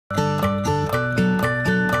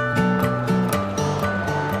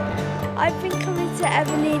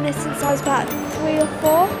Evelina since I was about 3 or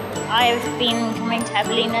 4. I've been coming to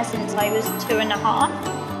Evelina since I was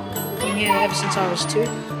 2.5. Been here ever since I was 2.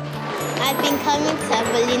 I've been coming to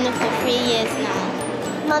Evelina for 3 years now.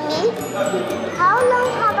 Mummy, how long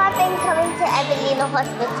have I been coming to Evelina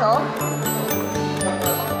Hospital?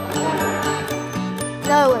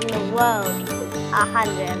 No in the world,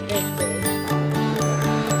 150.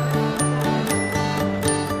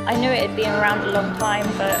 I knew it had been around a long time,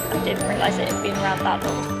 but I didn't realise it had been around that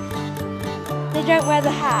long. They don't wear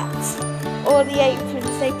the hats or the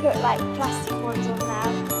aprons, they put like plastic ones on now.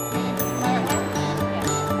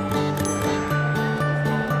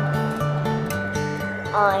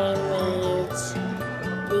 I need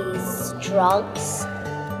these drugs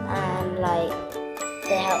and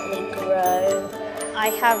they help me grow. I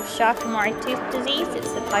have Charcot-Marie tooth disease.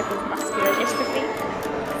 It's a type of muscular dystrophy.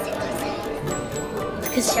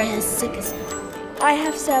 Because she has sickle cell. I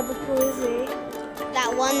have cerebral palsy.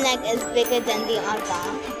 That one leg is bigger than the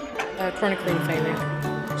other. Chronic renal failure,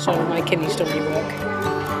 so my kidneys don't really work.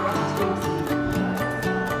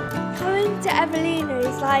 Coming to Evelina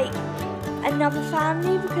is like another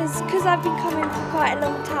family because I've been coming for quite a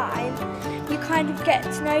long time. You kind of get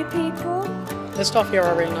to know people. The staff here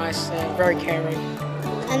are really nice, very caring.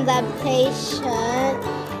 And they're patient,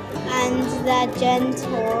 and they're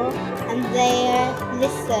gentle, and they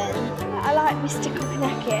listen. I like Mr.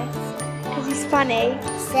 Kokonakis because he's funny.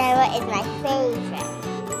 Sarah is my favourite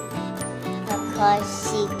because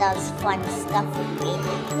she does fun stuff with me.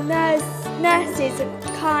 The nurses are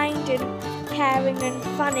kind and caring and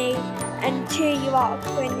funny and cheer you up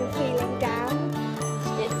when you're feeling down.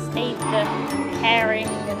 It stayed the caring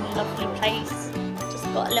and lovely place, just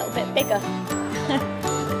got a little bit bigger.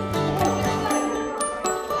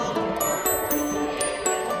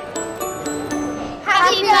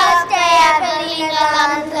 Happy birthday, Evelina!